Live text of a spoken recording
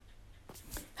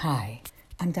Hi,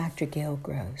 I'm Dr. Gail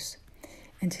Gross,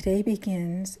 and today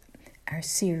begins our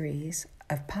series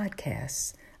of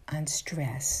podcasts on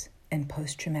stress and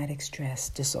post-traumatic stress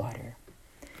disorder.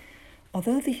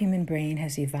 Although the human brain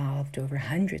has evolved over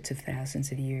hundreds of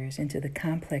thousands of years into the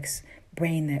complex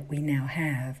brain that we now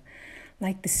have,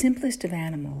 like the simplest of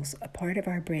animals, a part of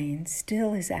our brain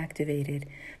still is activated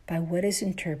by what is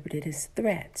interpreted as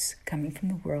threats coming from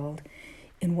the world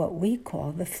in what we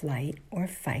call the flight or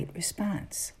fight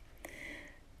response.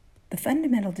 The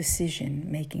fundamental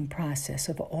decision-making process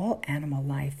of all animal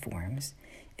life forms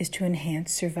is to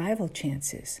enhance survival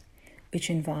chances,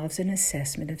 which involves an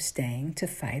assessment of staying to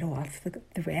fight off the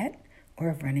threat or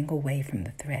of running away from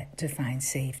the threat to find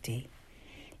safety.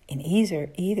 In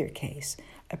either case,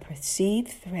 a perceived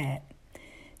threat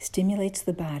stimulates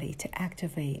the body to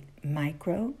activate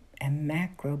micro and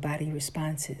macro body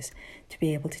responses to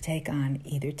be able to take on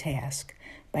either task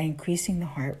by increasing the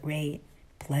heart rate,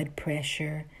 blood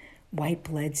pressure, white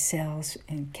blood cells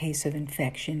in case of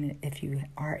infection if you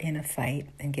are in a fight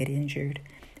and get injured,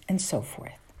 and so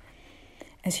forth.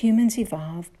 As humans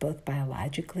evolved both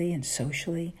biologically and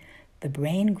socially, the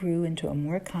brain grew into a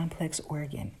more complex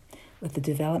organ with the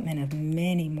development of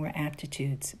many more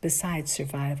aptitudes besides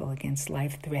survival against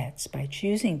life threats by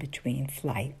choosing between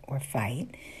flight or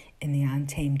fight in the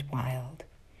untamed wild.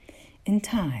 In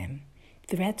time,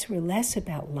 threats were less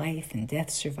about life and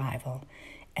death survival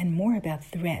and more about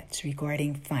threats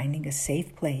regarding finding a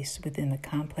safe place within the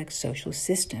complex social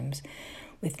systems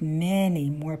with many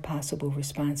more possible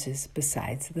responses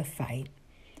besides the fight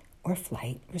or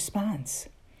flight response.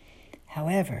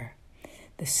 However,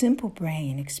 the simple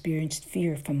brain experienced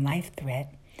fear from life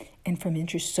threat and from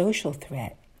intersocial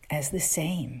threat as the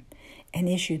same and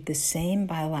issued the same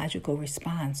biological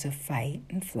response of fight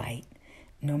and flight,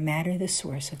 no matter the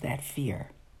source of that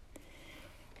fear.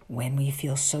 When we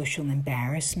feel social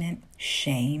embarrassment,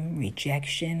 shame,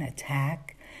 rejection,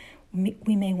 attack,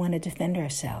 we may want to defend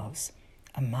ourselves,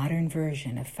 a modern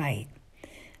version of fight.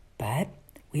 But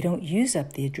we don't use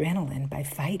up the adrenaline by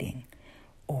fighting,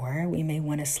 or we may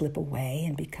want to slip away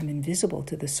and become invisible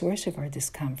to the source of our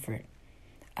discomfort,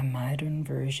 a modern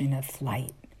version of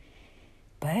flight.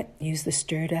 But use the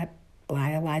stirred up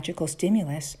biological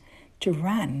stimulus to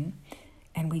run,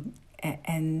 and we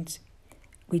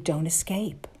don't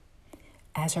escape.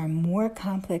 As our more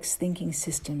complex thinking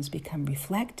systems become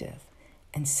reflective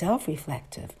and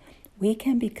self-reflective, we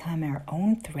can become our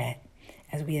own threat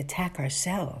as we attack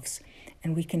ourselves,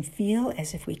 and we can feel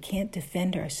as if we can't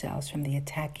defend ourselves from the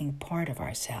attacking part of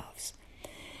ourselves.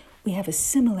 We have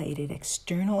assimilated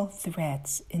external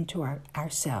threats into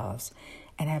ourselves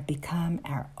and have become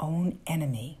our own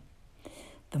enemy.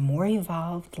 The more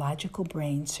evolved logical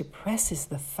brain suppresses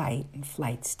the fight and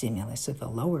flight stimulus of the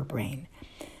lower brain,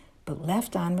 but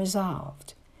left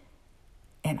unresolved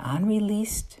and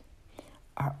unreleased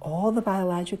are all the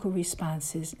biological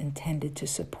responses intended to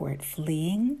support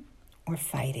fleeing or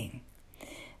fighting.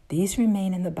 These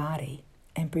remain in the body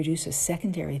and produce a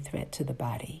secondary threat to the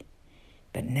body.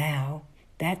 But now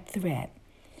that threat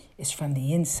is from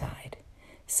the inside,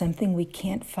 something we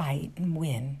can't fight and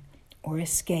win or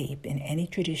escape in any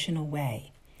traditional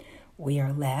way. We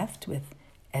are left with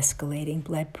escalating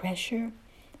blood pressure,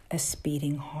 a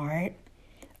speeding heart,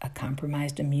 a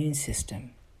compromised immune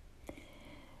system.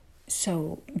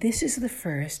 So this is the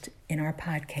first in our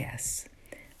podcasts.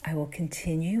 I will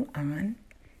continue on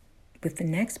with the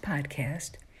next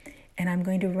podcast, and I'm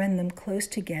going to run them close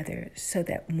together so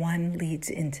that one leads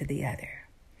into the other.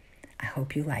 I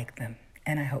hope you like them,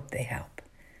 and I hope they help.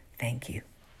 Thank you.